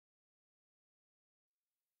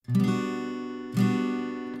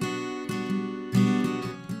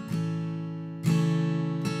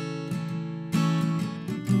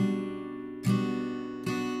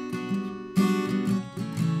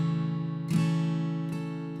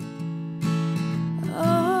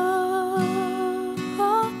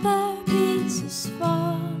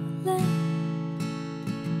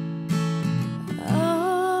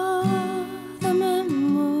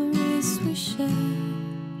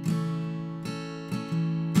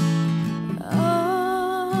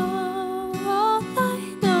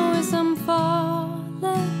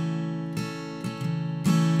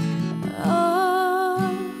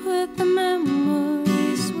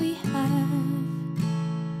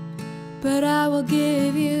But I will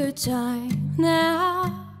give you time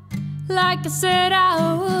now, like I said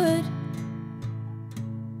I would.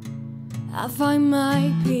 I'll find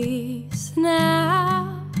my peace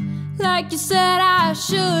now, like you said I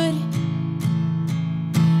should.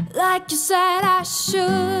 Like you said I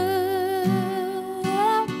should.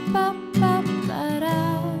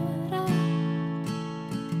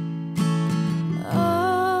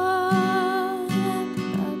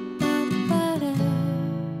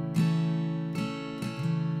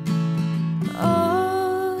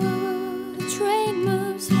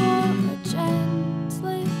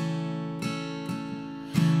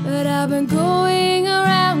 But I've been going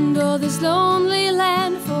around all this lonely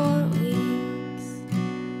land for weeks,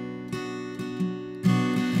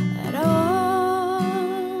 and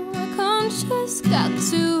my conscience got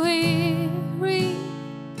too weary,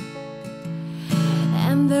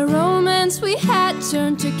 and the romance we had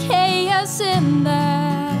turned to chaos in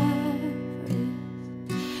that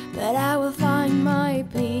freeze. But I will find my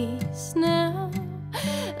peace now,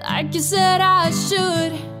 like you said I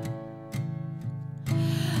should.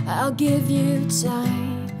 I'll give you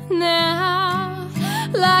time now,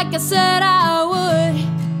 like I said I would.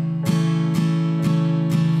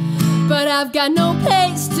 But I've got no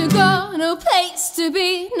place to go, no place to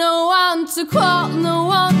be, no one to call, no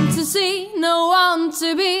one to see, no one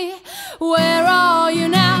to be. Where are you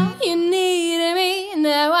now? You needed me.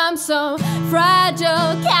 Now I'm so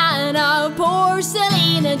fragile, kind of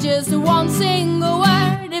porcelain, and just one single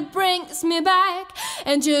word, it brings me back.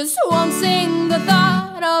 And just one single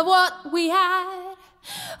thought of what we had.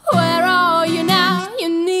 Where are you now? You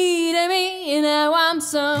needed me. Now I'm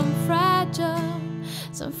some fragile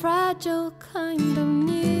kind of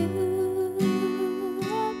new.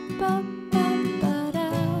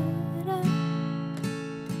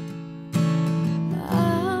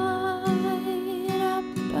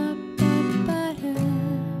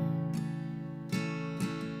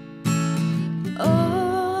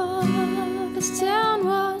 Oh, this town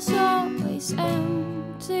was always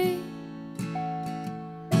empty.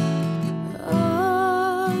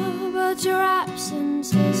 Oh, but your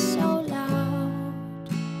absence is so loud.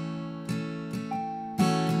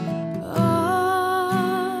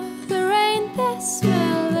 Oh, the rain, the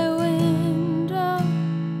smell, the window.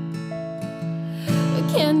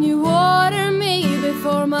 Can you water me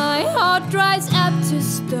before my heart dries up to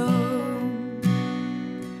stone?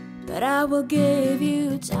 But I will give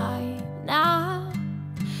you time now,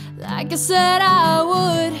 like I said I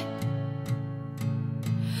would.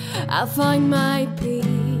 I'll find my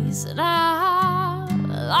peace now,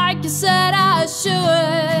 like you said I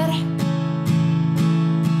should.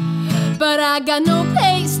 But I got no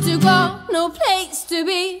place to go, no place to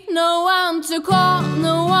be, no one to call,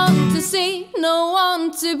 no one to see, no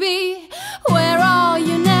one to be. Where are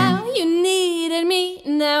you now? You needed me.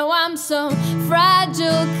 Now I'm so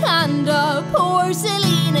fragile, kind of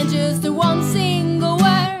porcelain, and just one single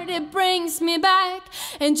word, it brings me back.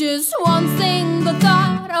 And just one single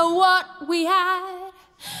thought of what we had.